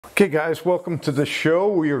Okay guys, welcome to the show.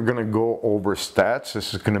 We are going to go over stats.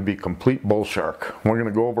 This is going to be complete bull shark. We're going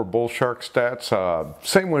to go over bull shark stats,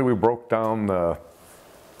 same way we broke down the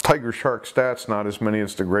tiger shark stats, not as many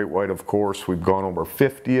as the great white of course. We've gone over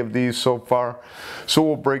 50 of these so far. So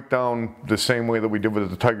we'll break down the same way that we did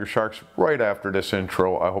with the tiger sharks right after this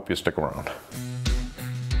intro. I hope you stick around.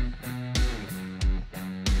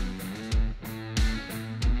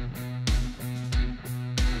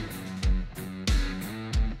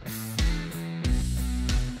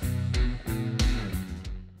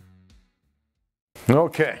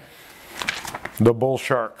 Okay, the bull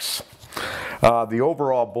sharks. The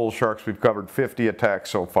overall bull sharks, we've covered 50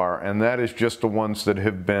 attacks so far, and that is just the ones that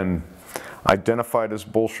have been identified as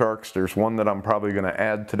bull sharks. There's one that I'm probably going to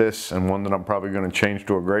add to this, and one that I'm probably going to change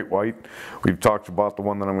to a great white. We've talked about the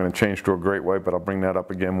one that I'm going to change to a great white, but I'll bring that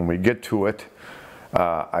up again when we get to it.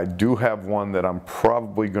 I do have one that I'm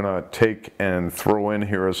probably going to take and throw in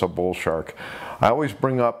here as a bull shark. I always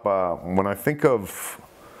bring up, when I think of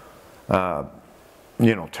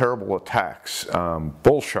terrible attacks.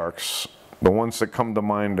 Bull sharks, the ones that come to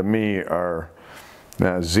mind to me are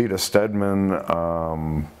Zeta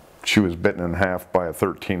Stedman. She was bitten in half by a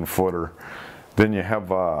 13-footer. Then you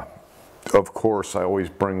have, of course, I always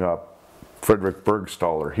bring up Frederick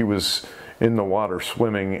Bergstaller. He was in the water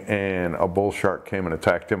swimming and a bull shark came and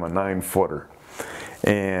attacked him, a 9-footer.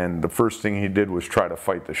 And the first thing he did was try to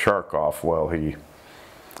fight the shark off. Well, he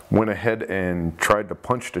went ahead and tried to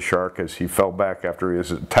punch the shark as he fell back after he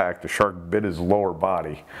was attacked. The shark bit his lower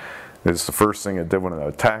body. It's the first thing it did when it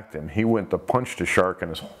attacked him. He went to punch the shark and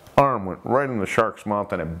his arm went right in the shark's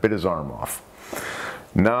mouth and it bit his arm off.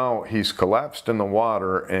 Now he's collapsed in the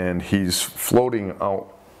water and he's floating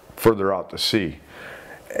out further out to sea.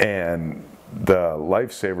 And the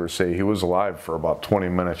lifesavers say he was alive for about 20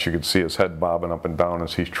 minutes. You could see his head bobbing up and down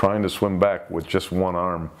as he's trying to swim back with just one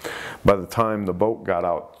arm. By the time the boat got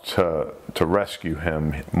out to rescue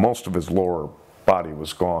him, most of his lower body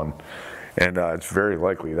was gone. And it's very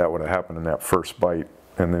likely that would have happened in that first bite.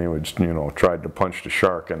 And then he would, tried to punch the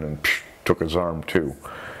shark and then took his arm too.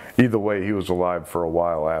 Either way, he was alive for a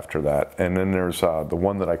while after that. And then there's the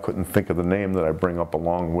one that I couldn't think of the name that I bring up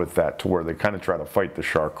along with that, to where they kind of try to fight the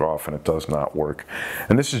shark off and it does not work.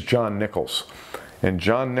 And this is John Nichols. And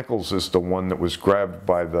John Nichols is the one that was grabbed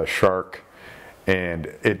by the shark and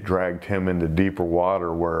it dragged him into deeper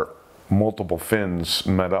water where multiple fins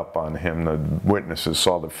met up on him. The witnesses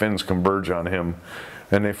saw the fins converge on him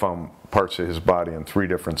and they found parts of his body in 3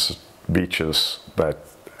 different beaches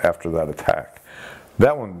after that attack.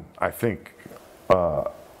 That one, I think,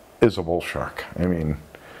 is a bull shark. I mean,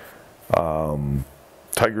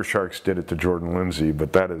 tiger sharks did it to Jordan Lindsay,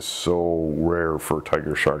 but that is so rare for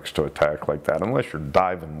tiger sharks to attack like that, unless you're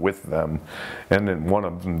diving with them, and then one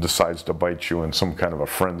of them decides to bite you and some kind of a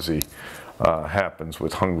frenzy happens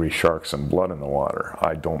with hungry sharks and blood in the water.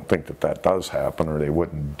 I don't think that does happen, or they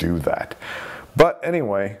wouldn't do that. But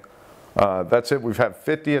anyway, that's it. We've had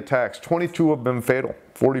 50 attacks. 22 have been fatal,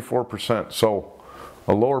 44%. So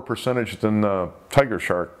a lower percentage than the tiger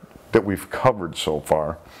shark that we've covered so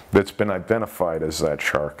far that's been identified as that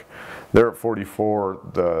shark. They're at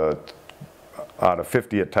 44, out of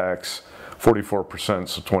 50 attacks, 44%,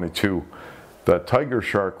 so 22. The tiger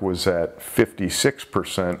shark was at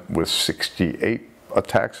 56% with 68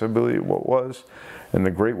 attacks, I believe what was. And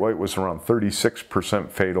the great white was around 36%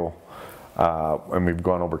 fatal. And we've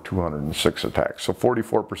gone over 206 attacks. So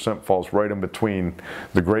 44% falls right in between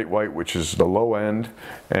the great white, which is the low end,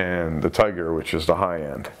 and the tiger, which is the high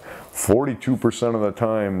end. 42% of the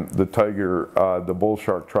time, the tiger, the bull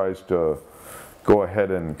shark tries to go ahead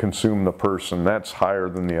and consume the person. That's higher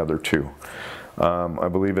than the other two. I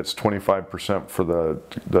believe it's 25% for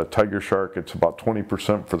the tiger shark. It's about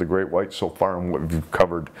 20% for the great white so far in what we've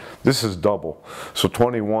covered. This is double. So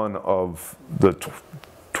 21 of the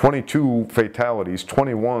 22 fatalities,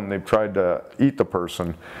 21 they've tried to eat the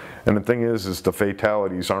person. And the thing is the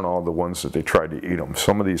fatalities aren't all the ones that they tried to eat them.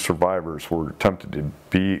 Some of these survivors were tempted to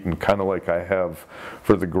be eaten, kind of like I have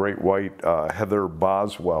for the great white, Heather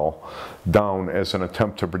Boswell, down as an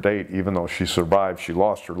attempt to predate. Even though she survived, she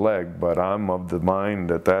lost her leg, but I'm of the mind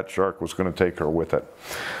that shark was going to take her with it.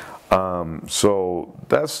 So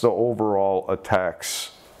that's the overall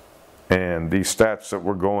attacks. And these stats that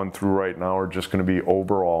we're going through right now are just going to be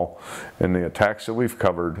overall in the attacks that we've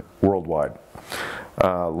covered worldwide.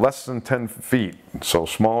 Less than 10 feet, so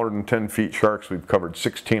smaller than 10 feet sharks, we've covered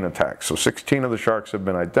 16 attacks. So 16 of the sharks have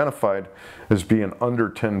been identified as being under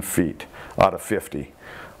 10 feet out of 50.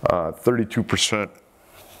 32%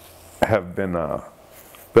 have been,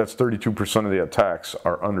 that's 32% of the attacks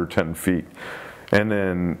are under 10 feet. And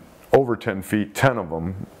then over 10 feet, 10 of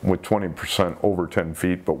them with 20% over 10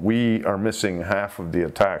 feet, but we are missing half of the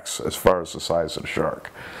attacks as far as the size of the shark.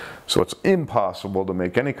 So it's impossible to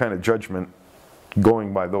make any kind of judgment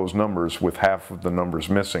going by those numbers with half of the numbers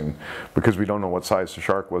missing, because we don't know what size the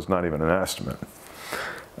shark was, not even an estimate.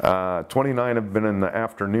 29 have been in the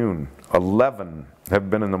afternoon, 11 have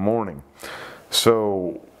been in the morning.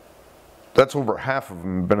 So that's over half of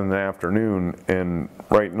them have been in the afternoon, and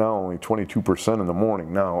right now only 22% in the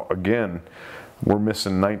morning. Now again, we're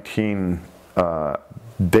missing 19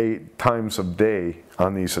 times of day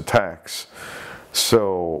on these attacks.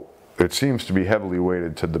 So it seems to be heavily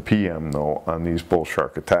weighted to the PM though on these bull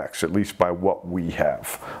shark attacks, at least by what we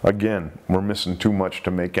have. Again, we're missing too much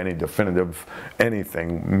to make any definitive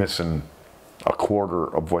anything, missing a quarter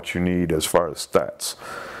of what you need as far as stats.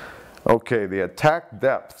 Okay, the attack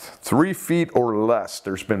depth, 3 feet or less,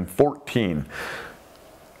 there's been 14.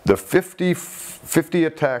 The 50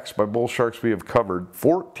 attacks by bull sharks we have covered,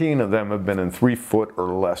 14 of them have been in 3 foot or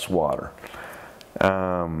less water.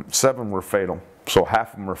 7 were fatal, so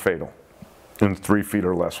half of them were fatal in 3 feet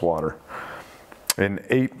or less water. And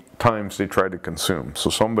 8 times they tried to consume. So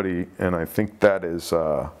somebody, and I think that is,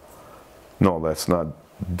 no, that's not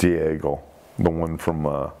Diego, the one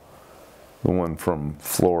from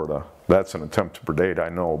Florida. That's an attempt to predate, I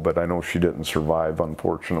know, but I know she didn't survive,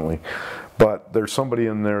 unfortunately. But there's somebody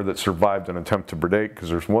in there that survived an attempt to predate, because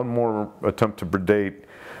there's one more attempt to predate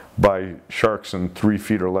by sharks in 3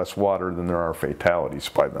 feet or less water than there are fatalities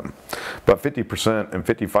by them. But 50% and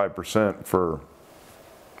 55% for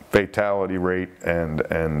fatality rate and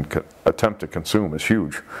attempt to consume is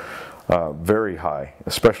huge. Very high,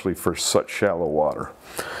 especially for such shallow water.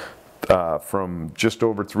 From just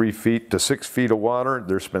over 3 feet to 6 feet of water,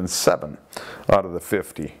 there's been 7 out of the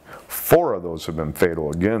 50. 4 of those have been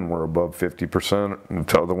fatal. Again, we're above 50%.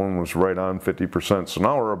 The other one was right on 50%. So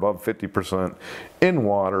now we're above 50% in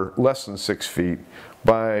water, less than 6 feet,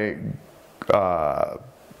 by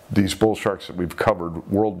these bull sharks that we've covered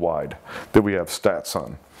worldwide that we have stats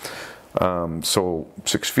on. So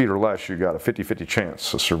 6 feet or less, you got a 50-50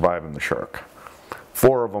 chance of surviving the shark.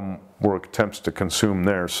 4 of them were attempts to consume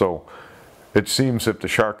there. So it seems if the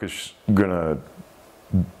shark is going to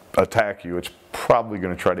attack you, it's probably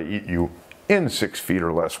going to try to eat you in 6 feet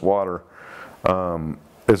or less water,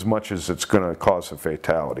 as much as it's going to cause a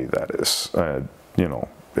fatality, that is. You know,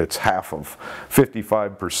 it's half of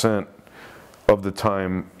 55% of the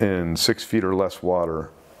time in 6 feet or less water,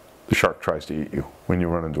 the shark tries to eat you when you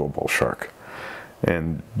run into a bull shark.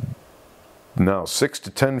 And now 6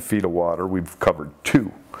 to 10 feet of water, we've covered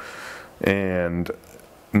 2, and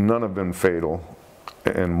none have been fatal,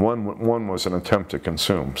 and one was an attempt to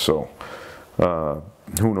consume. So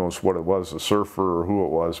who knows what it was, a surfer or who it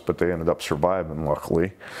was, but they ended up surviving,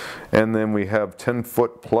 luckily. And then we have 10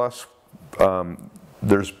 foot plus,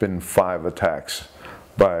 there's been 5 attacks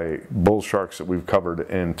by bull sharks that we've covered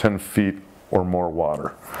in 10 feet or more water.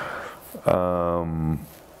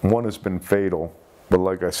 1 has been fatal. But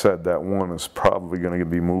like I said, that one is probably going to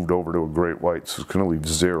be moved over to a great white, so it's going to leave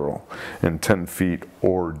 0 in 10 feet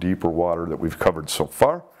or deeper water that we've covered so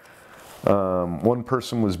far. 1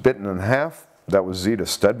 person was bitten in half. That was Zeta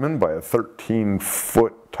Stedman by a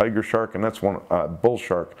 13-foot tiger shark, and that's one bull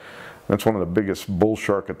shark. That's one of the biggest bull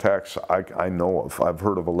shark attacks I know of. I've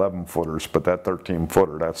heard of 11-footers, but that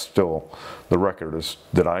 13-footer, that's still the record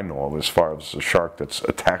that I know of as far as a shark that's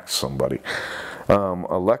attacked somebody.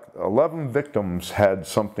 11 victims had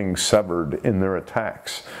something severed in their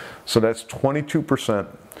attacks. So that's 22%.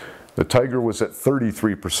 The tiger was at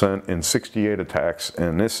 33% in 68 attacks,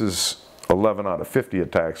 and this is 11 out of 50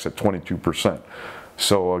 attacks at 22%.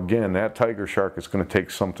 So again, that tiger shark is going to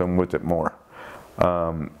take something with it more.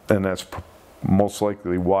 And that's most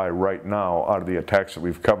likely why right now, out of the attacks that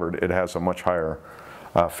we've covered, it has a much higher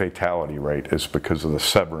fatality rate, is because of the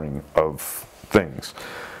severing of things.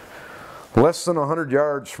 Less than 100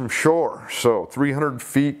 yards from shore, so 300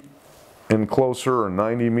 feet and closer, or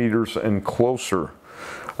 90 meters and closer.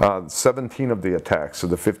 17 of the attacks, of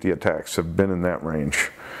the 50 attacks, have been in that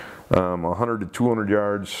range. 100 to 200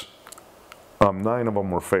 yards, 9 of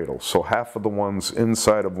them were fatal. So half of the ones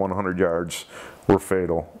inside of 100 yards were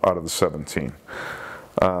fatal out of the 17.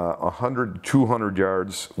 100 to 200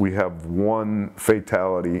 yards, we have 1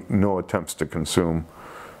 fatality, no attempts to consume.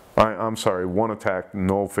 I'm sorry, 1 attack,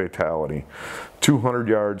 no fatality. 200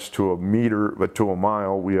 yards to a meter, but to a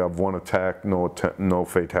mile, we have 1 attack, no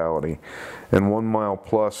fatality. And 1 mile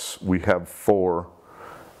plus, we have 4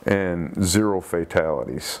 and 0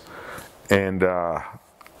 fatalities. And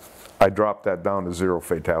I dropped that down to 0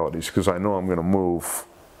 fatalities because I know I'm going to move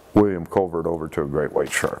William Covert over to a great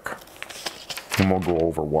white shark. and we'll go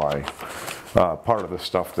over why. Part of the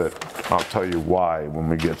stuff that I'll tell you why when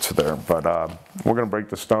we get to there. But we're going to break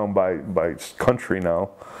this down by country now,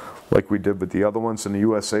 like we did with the other ones. And the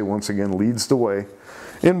USA once again leads the way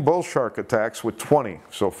in bull shark attacks with 20.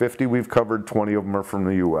 So 50 we've covered, 20 of them are from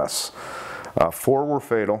the US. 4 were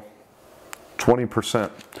fatal,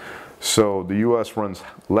 20%. So the US runs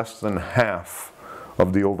less than half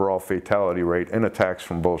of the overall fatality rate in attacks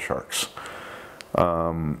from bull sharks.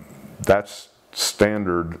 That's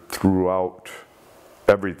standard throughout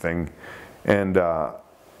everything, and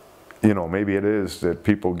you know, maybe it is that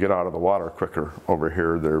people get out of the water quicker over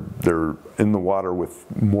here. They're in the water with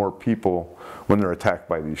more people when they're attacked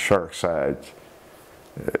by these sharks.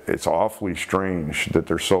 It's awfully strange that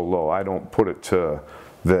they're so low. I don't put it to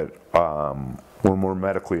that we're more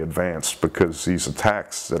medically advanced, because these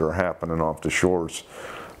attacks that are happening off the shores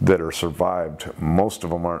that are survived, most of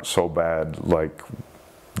them aren't so bad like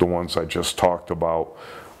the ones I just talked about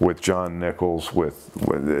with John Nichols, with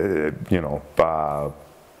you know,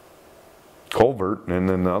 Colbert, and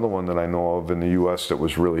then the other one that I know of in the U.S. that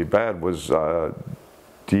was really bad was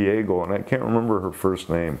Diego, and I can't remember her first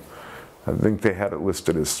name. I think they had it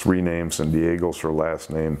listed as 3 names, and Diego's her last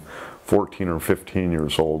name. 14 or 15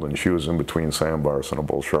 years old, and she was in between sandbars, and a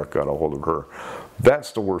bull shark got a hold of her.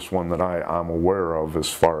 That's the worst one that I'm aware of as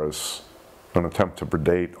far as an attempt to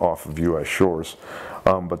predate off of U.S. shores.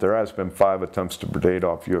 But there has been 5 attempts to predate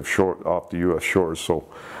off the U.S. shores. So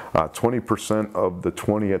 20% of the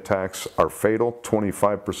 20 attacks are fatal.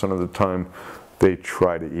 25% of the time they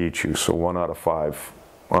try to eat you. So 1 out of 5,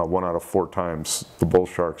 1 out of 4 times the bull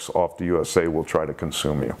sharks off the USA will try to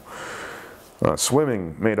consume you.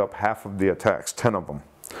 Swimming made up half of the attacks, 10 of them.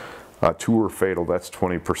 2 were fatal, that's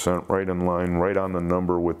 20%, right in line, right on the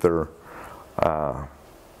number with their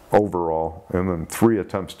overall. And then 3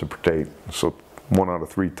 attempts to predate, so 1 out of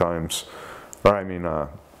 3 times, or I mean,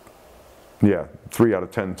 yeah, 3 out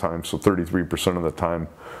of 10 times, so 33% of the time,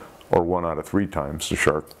 or 1 out of 3 times,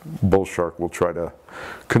 the bull shark will try to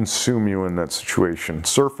consume you in that situation.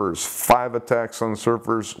 Surfers, 5 attacks on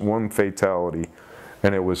surfers, 1 fatality,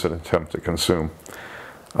 and it was an attempt to consume.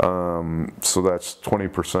 So that's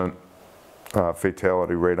 20%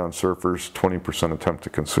 fatality rate on surfers, 20% attempt to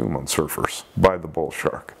consume on surfers by the bull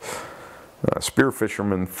shark. Spear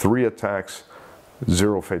fishermen, 3 attacks,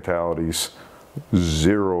 0 fatalities,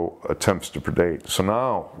 0 attempts to predate. So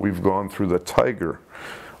now we've gone through the tiger,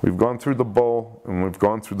 we've gone through the bull, and we've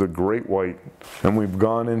gone through the great white, and we've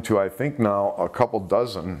gone into, I think now, a couple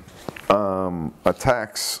dozen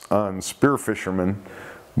attacks on spear fishermen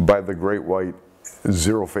by the great white,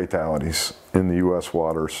 0 fatalities in the U.S.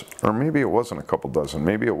 waters. Or maybe it wasn't a couple dozen,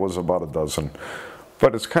 maybe it was about a dozen.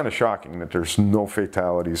 But it's kind of shocking that there's no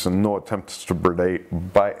fatalities and no attempts to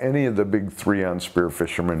predate by any of the big 3 on spear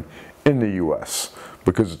fishermen in the U.S.,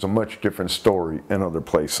 because it's a much different story in other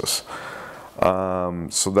places.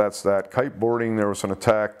 So that's that. Kiteboarding, there was an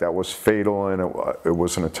attack that was fatal, and it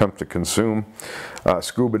was an attempt to consume.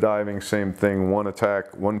 Scuba diving, same thing, 1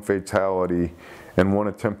 attack, 1 fatality, and 1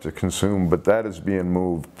 attempt to consume, but that is being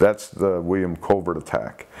moved. That's the William Colbert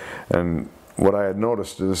attack. And what I had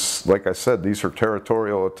noticed is, like I said, these are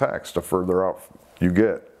territorial attacks the further out you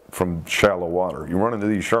get from shallow water. You run into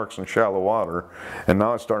these sharks in shallow water, and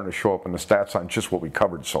now it's starting to show up in the stats on just what we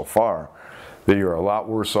covered so far, that you're a lot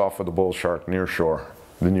worse off with a bull shark near shore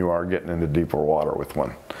than you are getting into deeper water with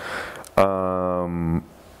one.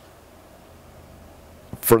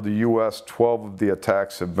 For the U.S., 12 of the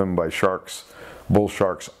attacks have been by sharks, bull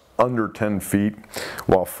sharks under 10 feet,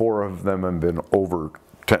 while 4 of them have been over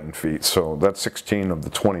 10 feet. So that's 16 of the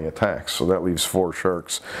 20 attacks. So that leaves 4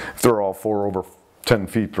 sharks. If they're all 4 over 10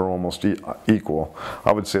 feet, they're almost equal.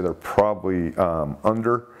 I would say they're probably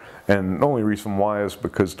under. And the only reason why is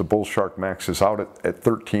because the bull shark maxes out at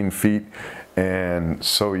 13 feet. And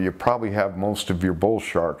so you probably have most of your bull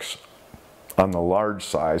sharks on the large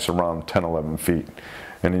size around 10, 11 feet.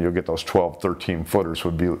 And then you'll get those 12, 13 footers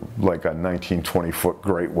would be like a 19, 20 foot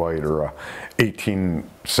great white or a 18,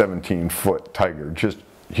 17 foot tiger. Just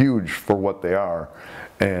huge for what they are,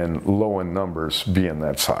 and low in numbers being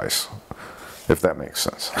that size, if that makes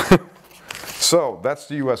sense. So that's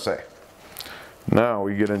the USA. Now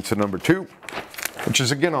we get into number 2, which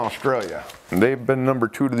is again Australia. And they've been number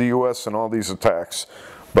 2 to the US in all these attacks,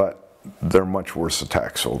 but they're much worse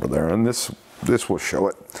attacks over there. And this will show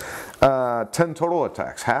it. 10 total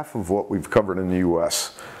attacks, half of what we've covered in the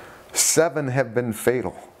US. 7 have been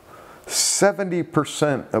fatal.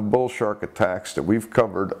 70% of bull shark attacks that we've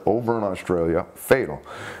covered over in Australia, fatal.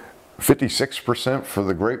 56% for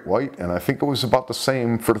the great white, and I think it was about the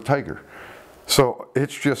same for the tiger. So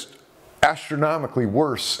it's just astronomically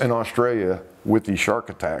worse in Australia with these shark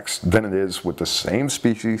attacks than it is with the same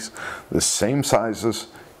species, the same sizes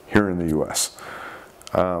here in the U.S.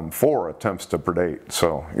 4 attempts to predate,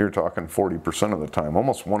 so you're talking 40% of the time.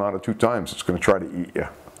 Almost 1 out of 2 times it's going to try to eat you,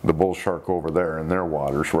 the bull shark over there in their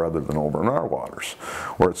waters rather than over in our waters,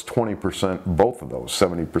 where it's 20% both of those,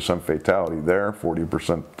 70% fatality there,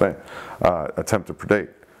 40% attempt to predate.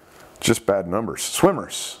 Just bad numbers.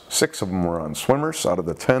 Swimmers, 6 of them were on swimmers out of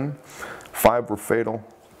the 10, 5 were fatal,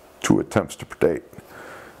 2 attempts to predate.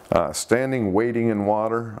 Standing, wading in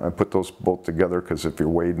water, I put those both together because if you're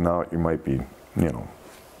wading out, you might be, you know,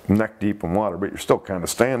 neck deep in water, but you're still kind of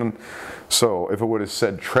standing. So if it would have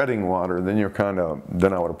said treading water, then you're kind of,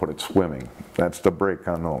 then I would have put it swimming. That's the break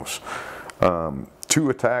on those. 2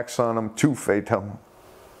 attacks on them, 2 fatal,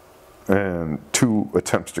 and 2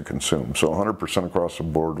 attempts to consume. So 100% across the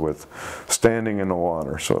board with standing in the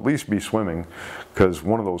water. So at least be swimming, because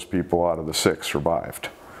one of those people out of the 6 survived,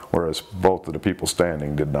 whereas both of the people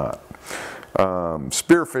standing did not.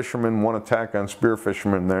 Spear fishermen, 1 attack on spear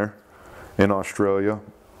fishermen there in Australia.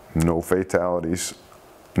 No fatalities,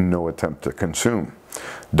 no attempt to consume.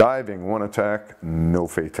 Diving, 1 attack, no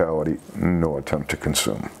fatality, no attempt to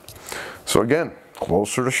consume. So again,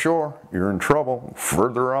 closer to shore, you're in trouble.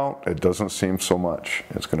 Further out, it doesn't seem so much.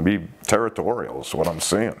 It's going to be territorial is what I'm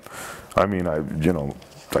seeing. I mean, I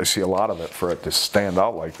see a lot of it for it to stand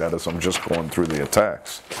out like that as I'm just going through the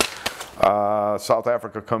attacks. South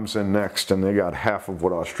Africa comes in next, and they got half of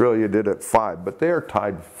what Australia did at 5, but they are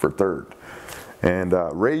tied for 3rd. And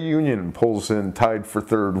Reunion pulls in tied for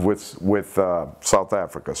 3rd with South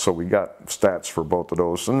Africa. So we got stats for both of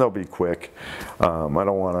those, and they'll be quick. I don't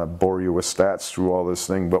want to bore you with stats through all this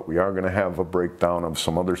thing, but we are going to have a breakdown of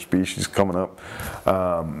some other species coming up.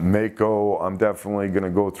 Mako, I'm definitely going to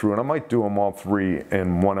go through, and I might do them all 3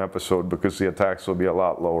 in one episode because the attacks will be a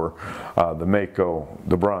lot lower. The Mako,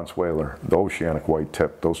 the bronze whaler, the oceanic white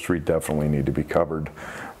tip, those 3 definitely need to be covered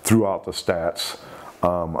throughout the stats.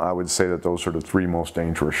 I would say that those are the 3 most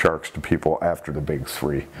dangerous sharks to people after the big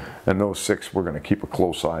 3. And those 6 we're going to keep a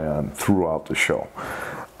close eye on throughout the show.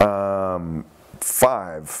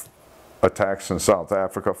 5 attacks in South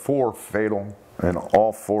Africa, 4 fatal, and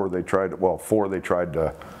all 4 they tried to, well, 4 they tried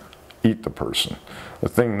to eat the person. The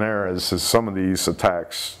thing there is some of these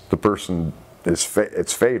attacks, the person it's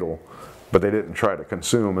fatal, but they didn't try to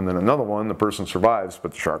consume. And then another one, the person survives,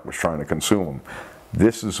 but the shark was trying to consume them.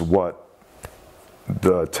 This is what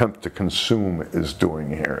the attempt to consume is doing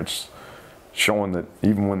here. It's showing that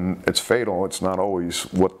even when it's fatal, it's not always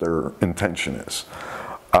what their intention is.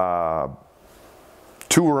 2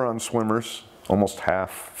 were on swimmers, almost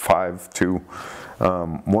half, 5, 2.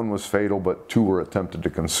 1 was fatal, but 2 were attempted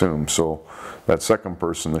to consume. So that second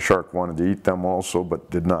person, the shark wanted to eat them also,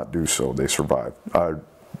 but did not do so. They survived.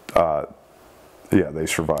 Yeah, they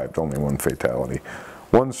survived, only 1 fatality.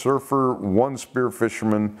 1 surfer, 1 spear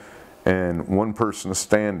fisherman, and 1 person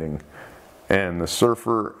standing, and the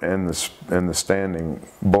surfer and the standing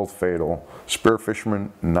both fatal. Spear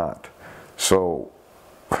fisherman not. So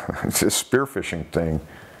this spearfishing thing,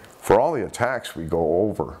 for all the attacks we go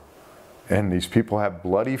over, and these people have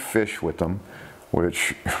bloody fish with them,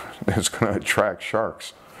 which is going to attract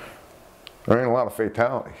sharks. There ain't a lot of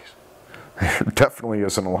fatalities. There definitely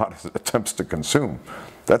isn't a lot of attempts to consume.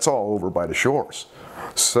 That's all over by the shores.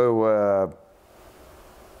 So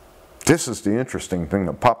this is the interesting thing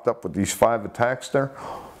that popped up with these 5 attacks there.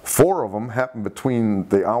 4 of them happened between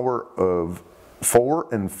the hour of 4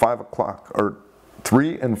 and 5 o'clock, or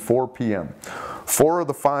 3 and 4 p.m. 4 of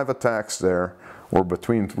the 5 attacks there were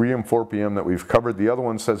between 3 and 4 p.m. that we've covered. The other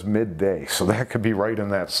one says midday, so that could be right in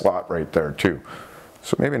that slot right there too.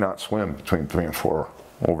 So maybe not swim between 3 and 4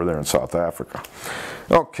 over there in South Africa.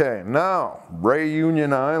 Okay, now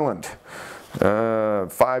Reunion Island. 5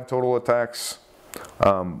 total attacks.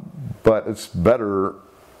 But it's better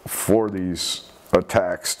for these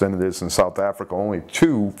attacks than it is in South Africa. Only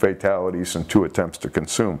 2 fatalities and 2 attempts to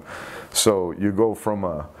consume. So you go from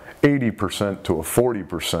a 80% to a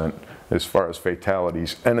 40% as far as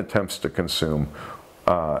fatalities and attempts to consume.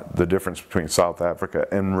 The difference between South Africa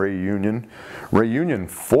and Reunion. Reunion,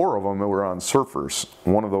 4 of them were on surfers.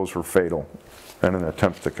 1 of those were fatal and an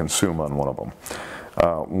attempt to consume on 1 of them.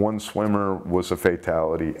 1 swimmer was a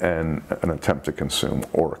fatality and an attempt to consume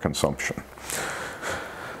or a consumption.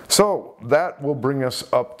 So that will bring us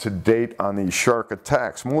up to date on these shark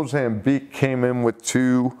attacks. Mozambique came in with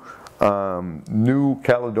 2, New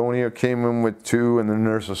Caledonia came in with 2, and then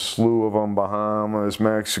there's a slew of them, Bahamas,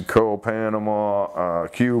 Mexico, Panama,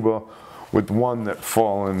 Cuba, with 1 that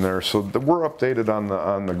fall in there. So we're updated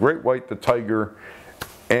on the great white, the tiger,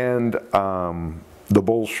 and the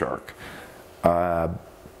bull shark.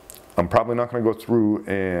 I'm probably not going to go through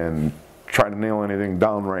and try to nail anything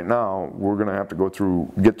down right now. We're going to have to go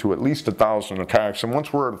through, get to at least 1,000 attacks. And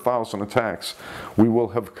once we're at 1,000 attacks, we will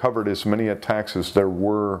have covered as many attacks as there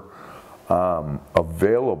were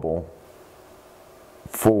available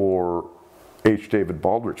for H. David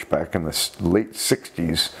Baldrige back in the late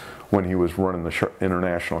 60s when he was running the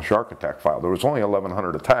International Shark Attack File. There was only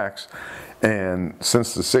 1,100 attacks, and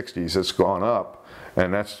since the 60s it's gone up,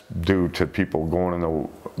 and that's due to people going in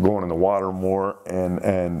the water more,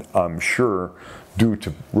 and I'm sure due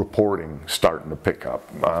to reporting starting to pick up.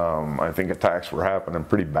 I think attacks were happening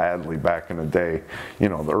pretty badly back in the day, you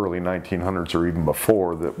know, the early 1900s or even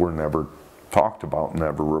before, that were never talked about,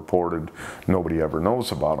 never reported. Nobody ever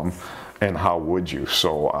knows about them, and how would you?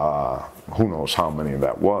 So who knows how many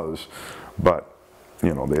that was, but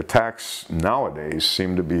you know, the attacks nowadays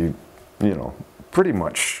seem to be, you know, pretty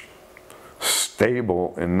much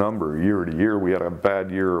stable in number year to year. We had a bad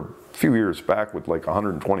year a few years back with like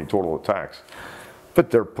 120 total attacks, but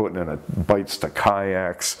they're putting in bites to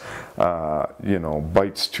kayaks, you know,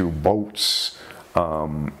 bites to boats,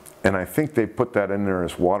 and I think they put that in there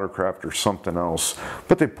as watercraft or something else,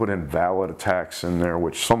 but they put in valid attacks in there,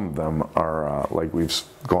 which some of them are, like we've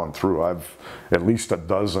gone through, I've at least a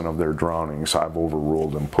dozen of their drownings I've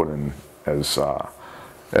overruled and put in as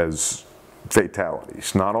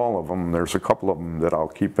fatalities. Not all of them, there's a couple of them that I'll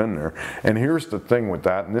keep in there. And here's the thing with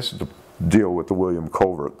that, and this is the deal with the William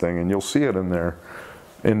Covert thing, and you'll see it in there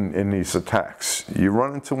in these attacks. You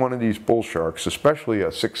run into one of these bull sharks, especially a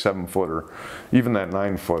 6-7 footer, even that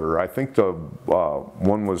 9 footer. I think the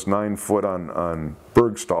one was 9 foot on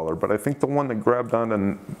Bergstaller, but I think the one that grabbed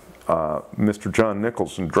onto Mr. John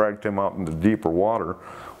Nichols and dragged him out into deeper water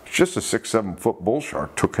was just a 6-7 foot bull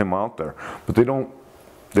shark, took him out there. But they don't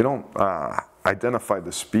identify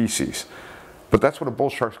the species. But that's what a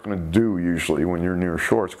bull shark's going to do usually when you're near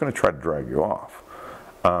shore. It's going to try to drag you off.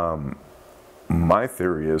 My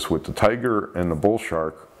theory is with the tiger and the bull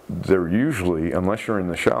shark, they're usually, unless you're in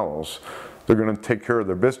the shallows, they're going to take care of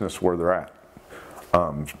their business where they're at.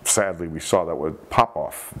 Sadly, we saw that with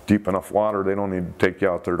pop-off. Deep enough water, they don't need to take you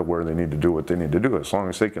out there to where they need to do what they need to do. As long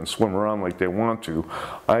as they can swim around like they want to,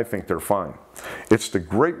 I think they're fine. It's the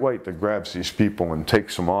great white that grabs these people and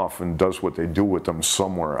takes them off and does what they do with them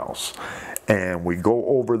somewhere else. And we go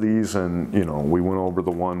over these, and you know, we went over the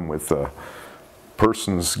one with the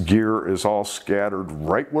person's gear is all scattered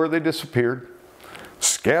right where they disappeared,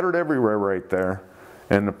 scattered everywhere right there,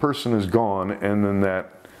 and the person is gone, and then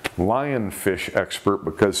that lionfish expert,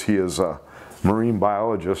 because he is a marine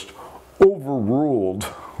biologist, overruled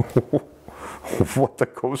what the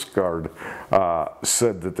Coast Guard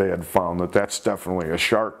said that they had found, that that's definitely a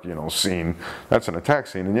shark, you know, scene. That's an attack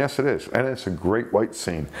scene, and yes it is, and it's a great white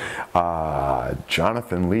scene.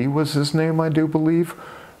 Jonathan Lee was his name, I do believe.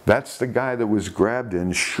 That's the guy that was grabbed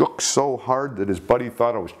and shook so hard that his buddy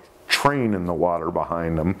thought it was train in the water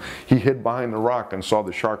behind him. He hid behind the rock and saw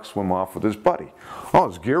the shark swim off with his buddy. Oh,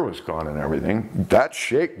 his gear was gone and everything. That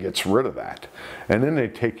shake gets rid of that, and then they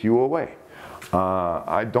take you away.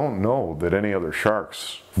 I don't know that any other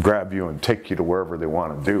sharks grab you and take you to wherever they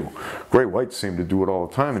want to do. Great whites seem to do it all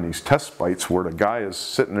the time in these test bites where the guy is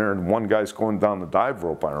sitting there and one guy's going down the dive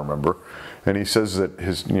rope, I remember, and he says that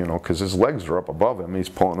his, you know, because his legs are up above him, he's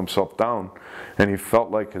pulling himself down, and he felt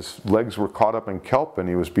like his legs were caught up in kelp and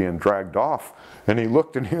he was being dragged off, and he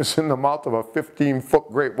looked and he was in the mouth of a 15-foot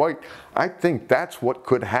great white. I think that's what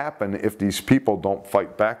could happen if these people don't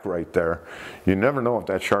fight back right there. You never know if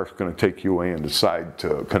that shark's going to take you away and decide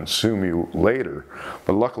to consume you later.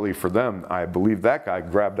 But luckily for them, I believe that guy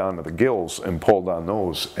grabbed onto the gills and pulled on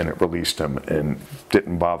those, and it released him and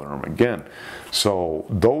didn't bother him again. So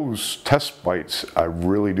those test bites, I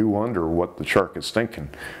really do wonder what the shark is thinking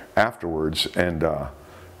afterwards, and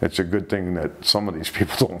it's a good thing that some of these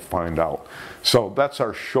people don't find out. So that's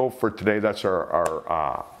our show for today. That's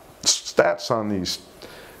our stats on these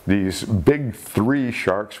big 3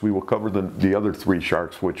 sharks. We will cover the other 3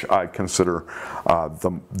 sharks, which I consider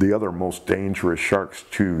the other most dangerous sharks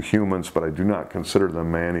to humans, but I do not consider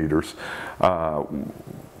them man-eaters.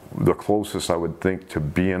 The closest I would think to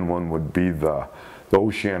being one would be the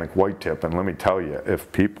oceanic white-tip, and let me tell you,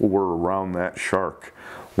 if people were around that shark,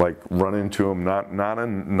 like run into them, not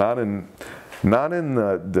in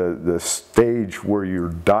the stage where you're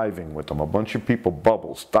diving with them. A bunch of people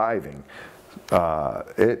bubbles diving.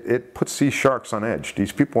 it puts these sharks on edge.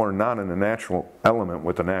 These people are not in a natural element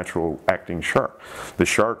with a natural acting shark. The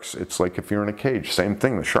sharks, it's like if you're in a cage, same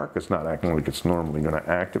thing. The shark is not acting like it's normally going to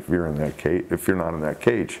act if you're in that cage. If you're not in that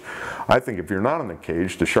cage, I think if you're not in the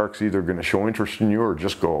cage, the shark's either going to show interest in you or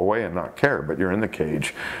just go away and not care. But you're in the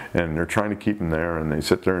cage, and they're trying to keep them there, and they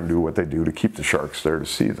sit there and do what they do to keep the sharks there to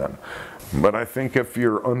see them. But I think if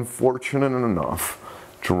you're unfortunate enough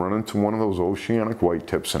to run into one of those oceanic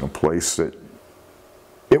whitetips in a place that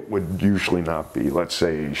it would usually not be, let's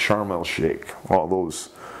say Sharm el-Sheikh, all those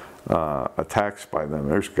attacks by them,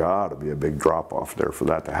 there's got to be a big drop off there for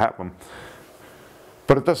that to happen.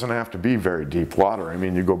 But it doesn't have to be very deep water. I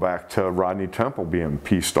mean, you go back to Rodney Temple being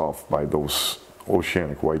pieced off by those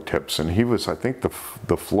oceanic whitetips, and he was, I think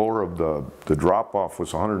the floor of the drop off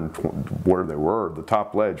was 120, where they were, the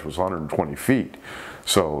top ledge was 120 feet.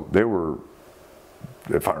 So they were,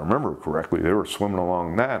 if I remember correctly, they were swimming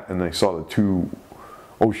along that, and they saw the two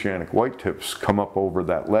oceanic whitetips come up over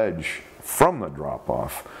that ledge from the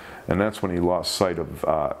drop-off, and that's when he lost sight of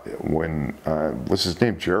what's his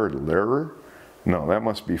name, Jared Lehrer? No, that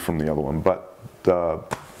must be from the other one, but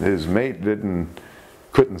his mate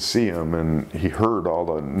couldn't see him, and he heard all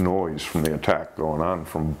the noise from the attack going on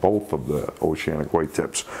from both of the oceanic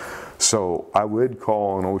whitetips. So I would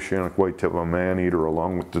call an oceanic whitetip a man-eater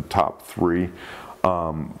along with the top three,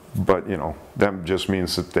 but you know, that just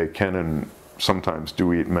means that they can and sometimes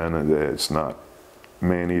do eat men, and it's not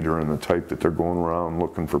man-eater in the type that they're going around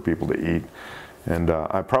looking for people to eat. And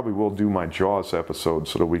I probably will do my Jaws episode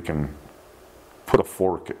so that we can put a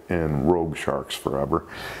fork in rogue sharks forever.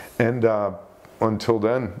 And until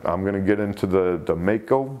then, I'm going to get into the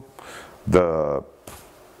mako, the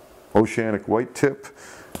oceanic whitetip,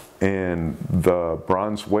 and the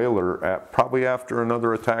bronze whaler probably after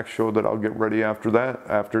another attack show that I'll get ready after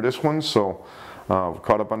this one. So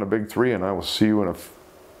caught up on the big three, and I will see you in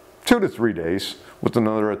 2 to 3 days with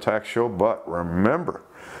another attack show. But remember,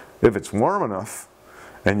 if it's warm enough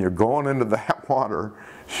and you're going into that water,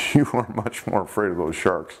 you are much more afraid of those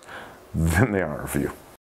sharks than they are of you.